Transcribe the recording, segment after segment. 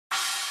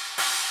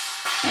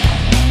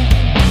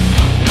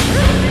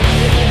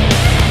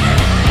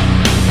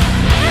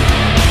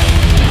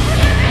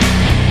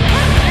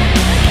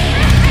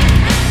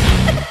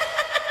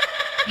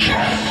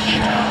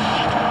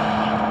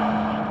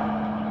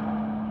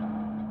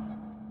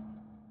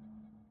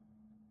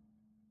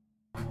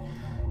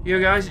Yo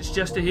guys, it's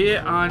Jester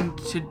here, and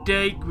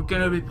today we're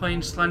going to be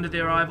playing Slender The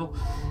Arrival.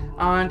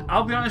 And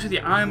I'll be honest with you,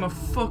 I'm a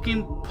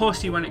fucking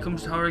pussy when it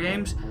comes to horror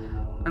games,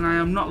 and I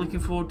am not looking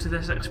forward to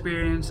this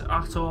experience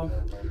at all.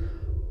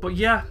 But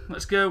yeah,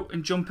 let's go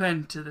and jump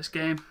into this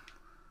game.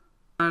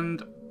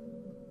 And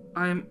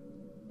I'm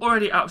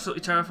already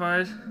absolutely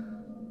terrified.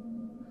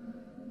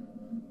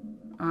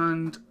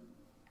 And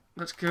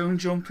let's go and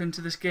jump into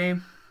this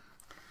game.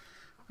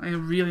 I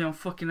am really on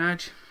fucking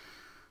edge.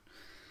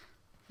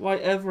 Why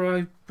ever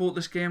I bought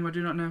this game, I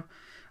do not know.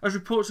 As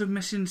reports of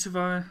missing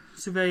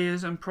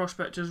surveyors and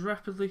prospectors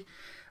rapidly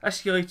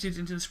escalated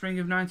into the spring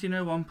of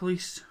 1901,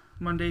 police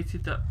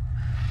mandated that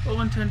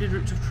all intended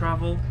routes of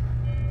travel.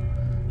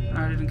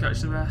 I didn't catch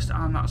the rest,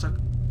 and that's like,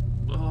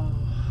 oh.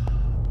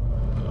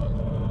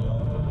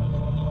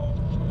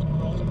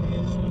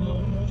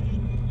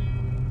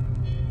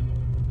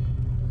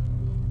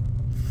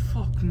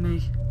 Fuck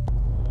me.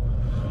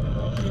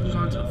 I'm even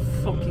going to the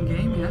fucking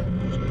game yet.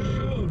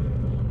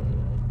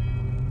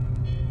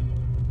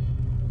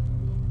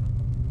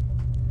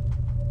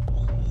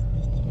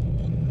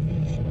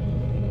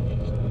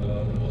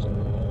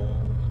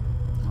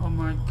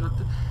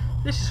 God,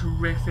 this is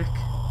horrific.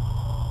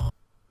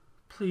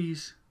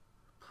 Please,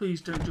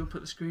 please don't jump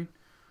at the screen.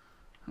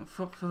 Oh,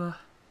 fuck for that.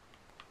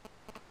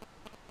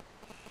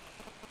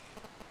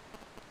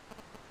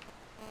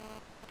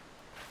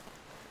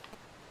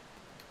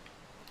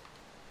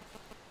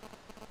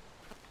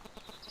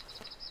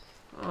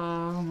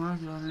 Oh my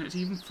god, and it's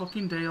even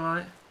fucking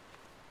daylight.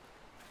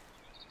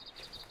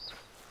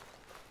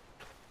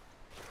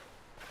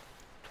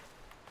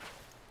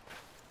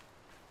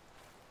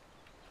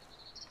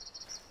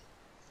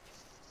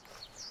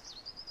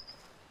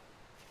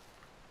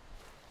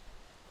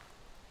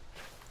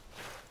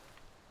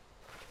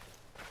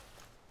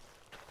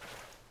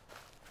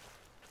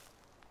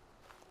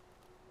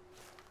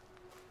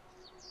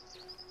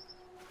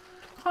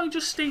 Can't you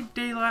just stay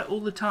daylight all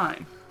the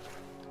time?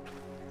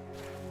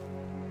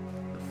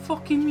 The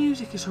fucking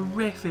music is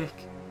horrific.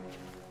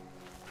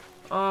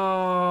 Oh,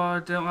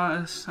 I don't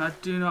like this. I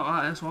do not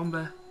like this one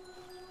bit.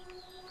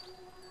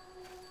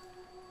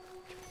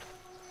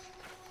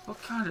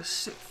 What kind of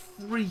sick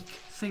freak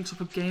thinks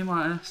up a game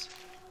like this?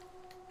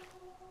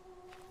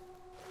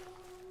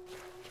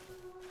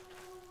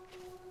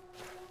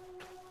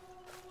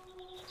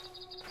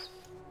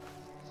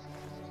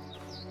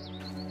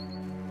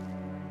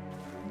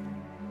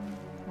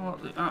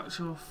 What the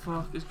actual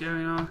fuck is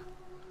going on?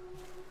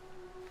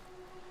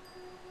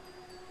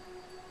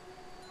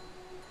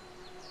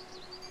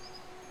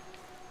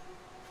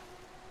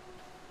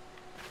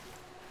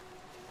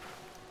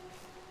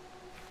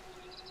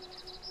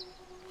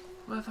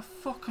 Where the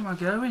fuck am I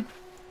going?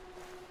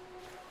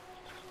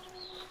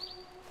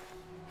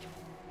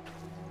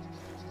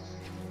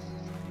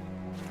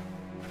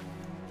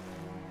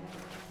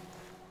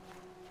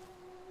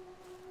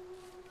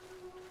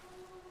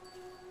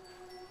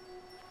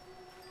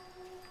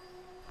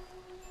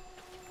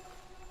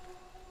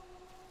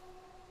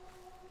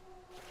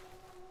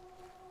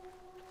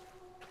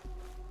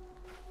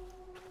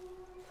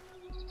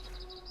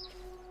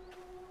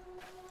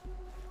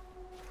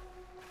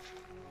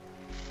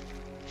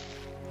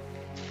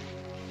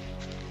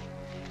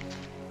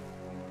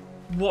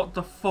 What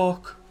the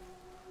fuck?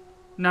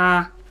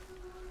 Nah.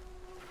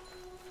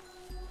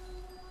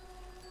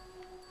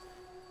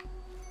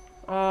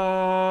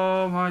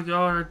 Oh my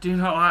god, I do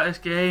not like this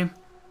game.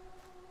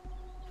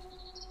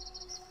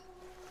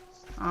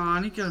 Oh,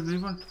 I need to get a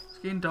move on. It's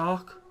getting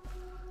dark.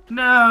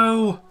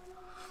 No!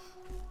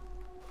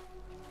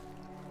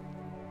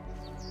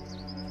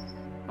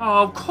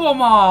 Oh,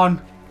 come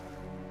on!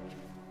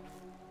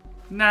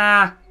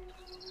 Nah.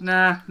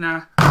 Nah.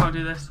 I can't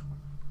do this.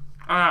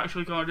 I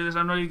actually can't do this.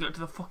 I'm not even got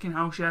to the fucking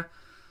house yet.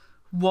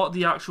 What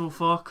the actual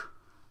fuck?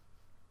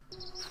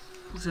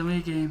 It's only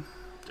a game.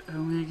 It's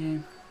only a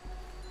game.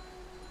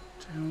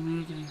 It's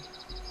only a game.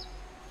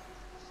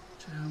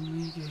 It's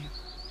only a game.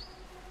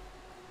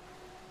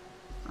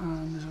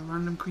 And there's a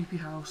random creepy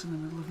house in the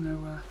middle of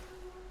nowhere.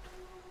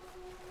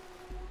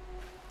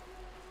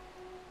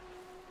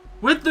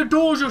 With the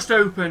door just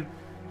open!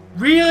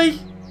 Really?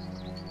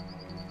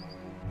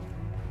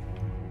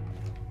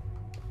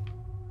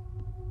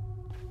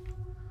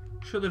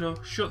 Shut the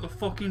door. Shut the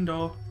fucking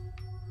door.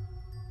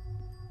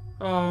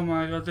 Oh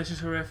my god, this is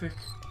horrific.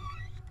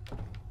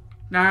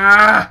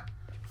 Nah!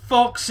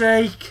 Fuck's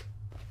sake!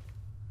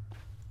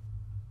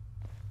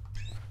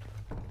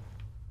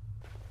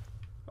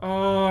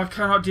 Oh, I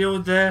cannot deal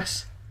with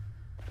this.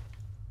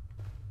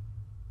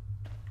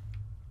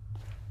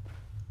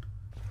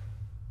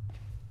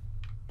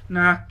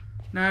 Nah.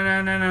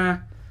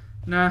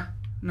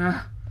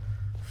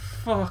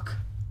 Fuck.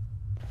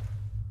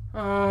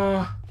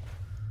 Oh.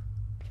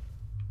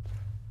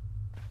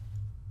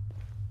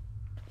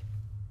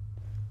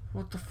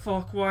 What the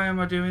fuck? Why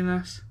am I doing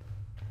this?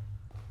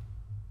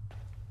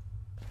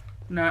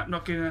 Nah,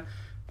 not giving it.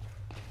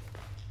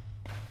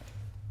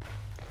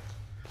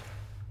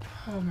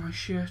 Oh my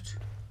shit.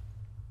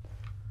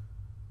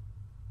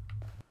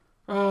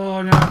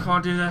 Oh no, I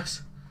can't do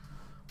this.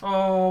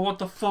 Oh, what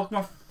the fuck?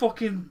 My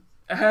fucking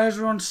hairs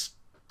are on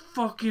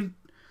fucking...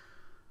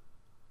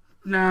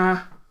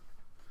 Nah.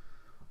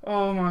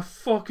 Oh my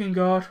fucking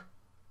god.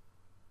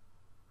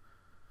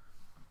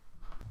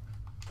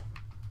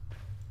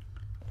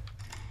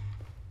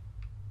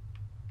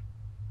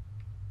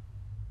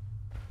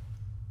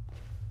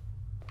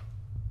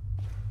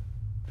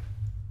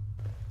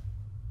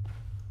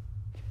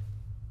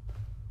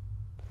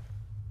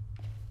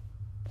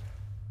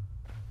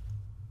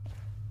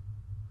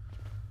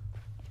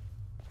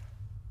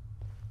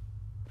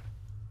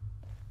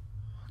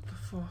 What the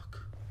fuck?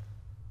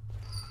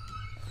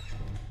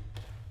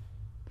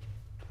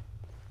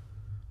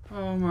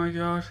 Oh my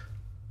god.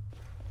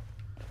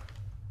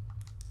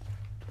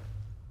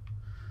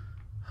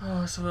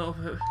 Oh, it's a little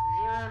bit. 0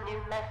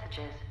 new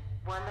messages.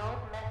 1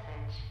 old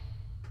message.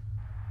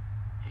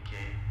 Hey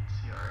Kate,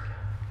 it's CR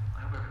again.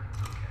 I hope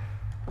everything's okay.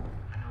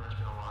 I know there's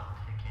been a lot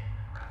to take in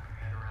and wrap your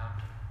head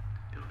around.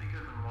 It'll be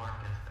good when Lauren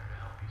gets there to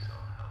help you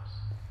sell the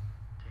house.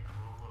 Take a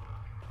little load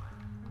off your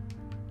mind.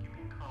 Give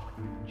me a call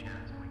when you get a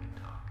chance and we can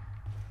talk.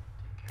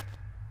 Take care.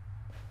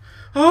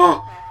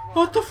 Oh!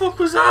 What the fuck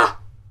was that?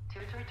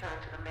 Choose return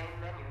to the main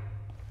menu.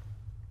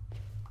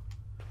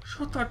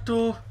 Shut that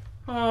door.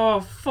 Oh,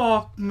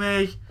 fuck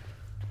me.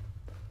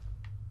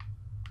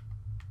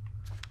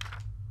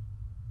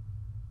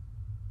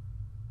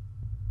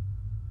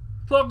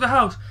 Lock the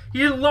house.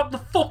 You didn't lock the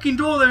fucking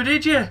door though,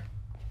 did you?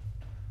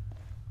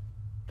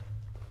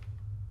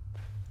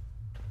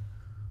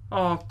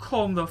 Oh,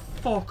 come the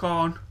fuck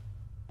on.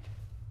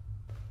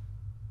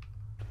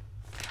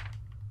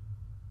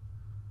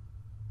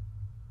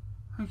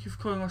 Thank you for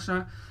calling last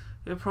night.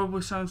 It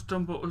probably sounds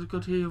dumb, but it was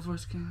good to hear your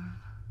voice again.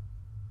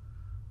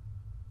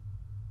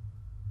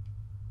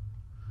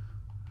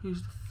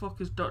 Who's the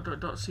fuck is ...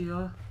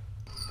 CR?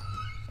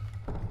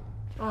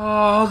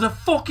 Oh, the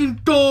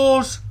fucking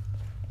doors!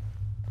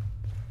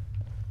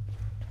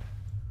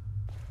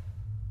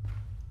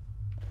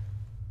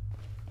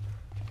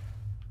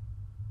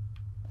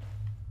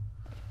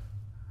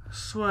 I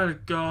swear to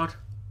God.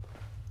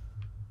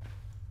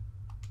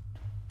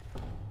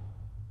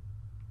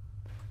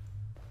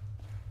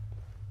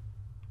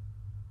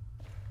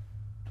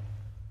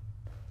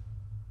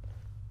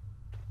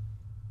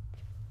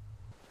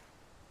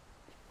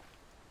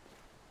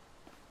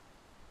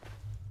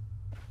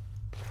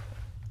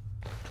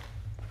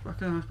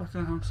 Back in the house, back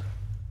in the house.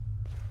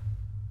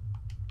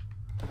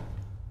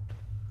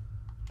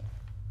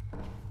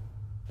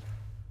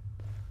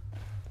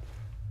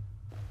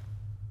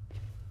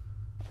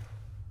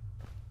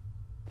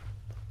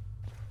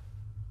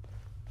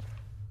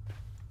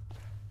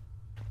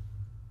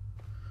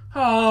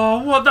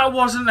 Oh, what? That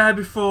wasn't there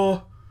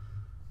before.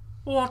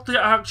 What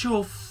the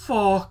actual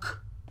fuck?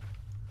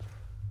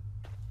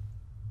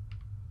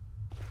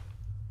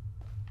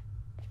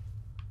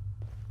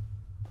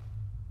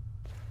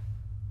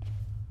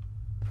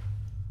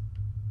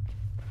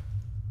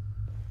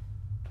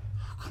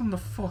 Come the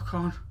fuck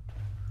on.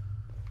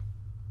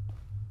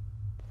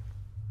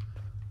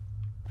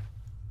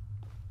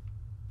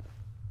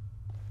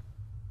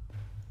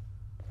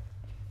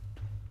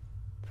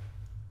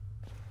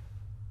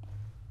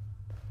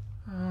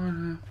 Oh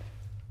no.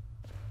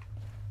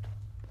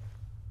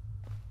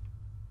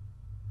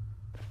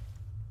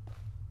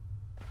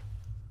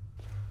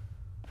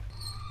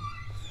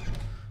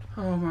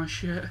 Oh my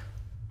shit.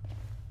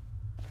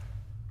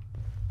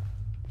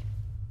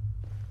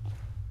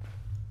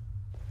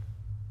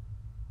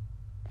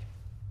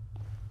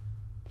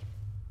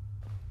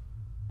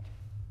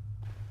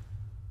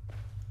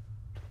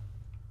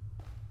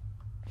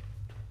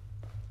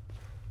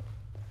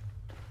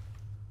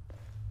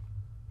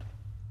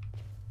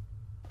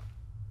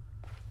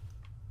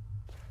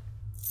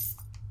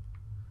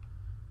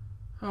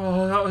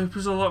 Oh, that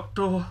opens a locked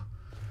door.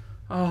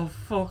 Oh,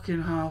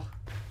 fucking hell.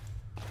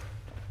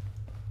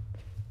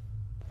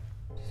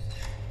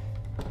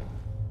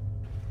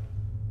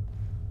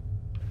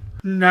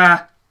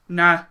 Nah,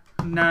 nah,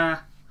 nah.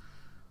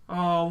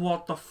 Oh,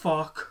 what the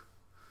fuck?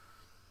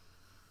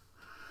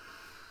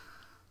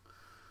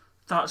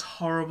 That's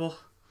horrible.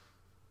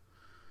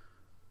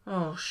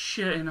 Oh,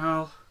 shit in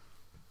hell.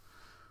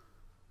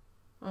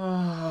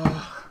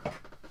 Oh.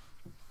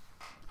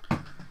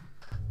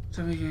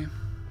 Tell me again.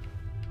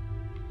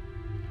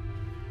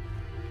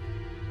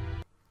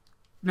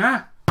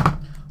 Nah.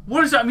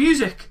 What is that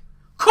music?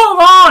 Come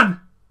on!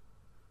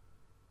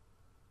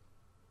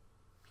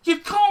 You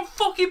can't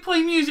fucking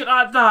play music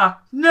like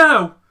that.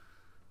 No.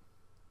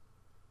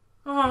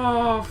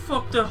 Oh,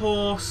 fuck the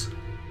horse.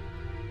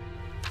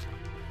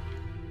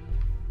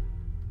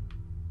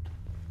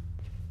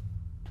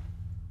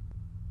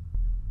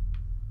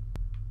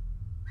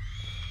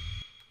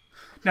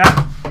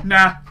 Nah,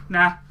 nah,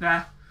 nah,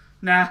 nah,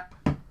 nah.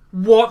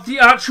 What the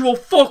actual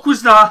fuck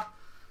was that?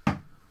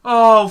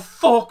 Oh,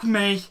 fuck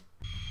me.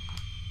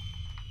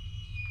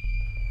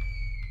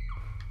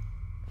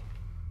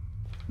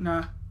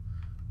 Nah.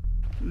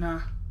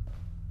 Nah.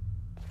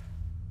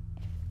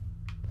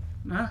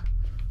 Nah.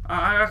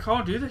 I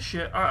can't do this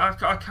shit.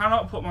 I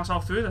cannot put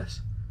myself through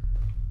this.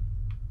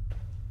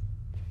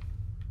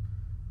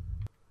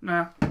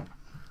 Nah.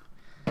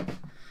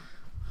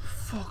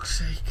 Fuck's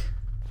sake.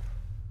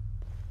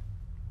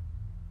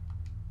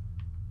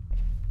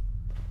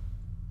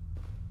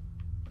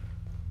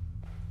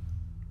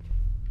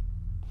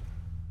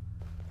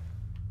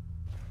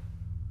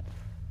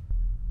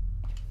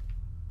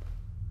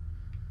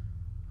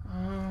 Oh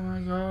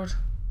my god.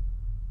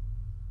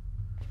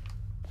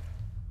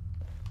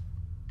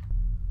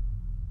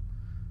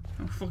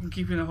 I'm fucking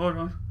keeping the hood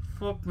on.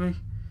 Fuck me.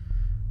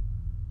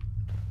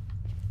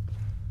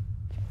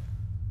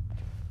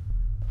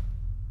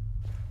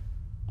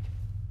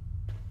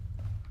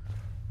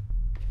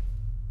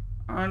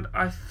 And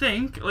I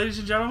think, ladies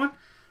and gentlemen,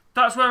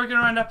 that's where we're going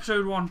to end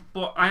episode 1.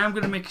 But I am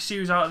going to make a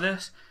series out of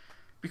this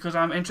because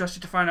I'm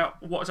interested to find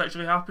out what's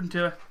actually happened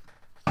to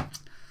her.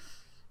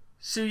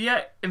 So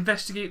yeah,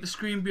 investigate the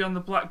screen beyond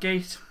the black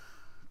gate.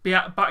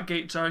 Back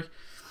gate, sorry.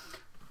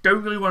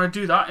 Don't really want to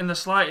do that in the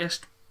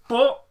slightest.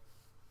 But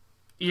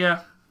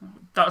yeah,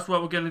 that's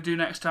what we're going to do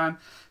next time.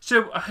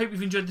 So I hope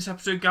you've enjoyed this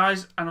episode,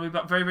 guys, and I'll be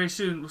back very, very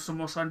soon with some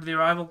more Slender The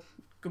Arrival.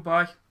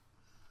 Goodbye.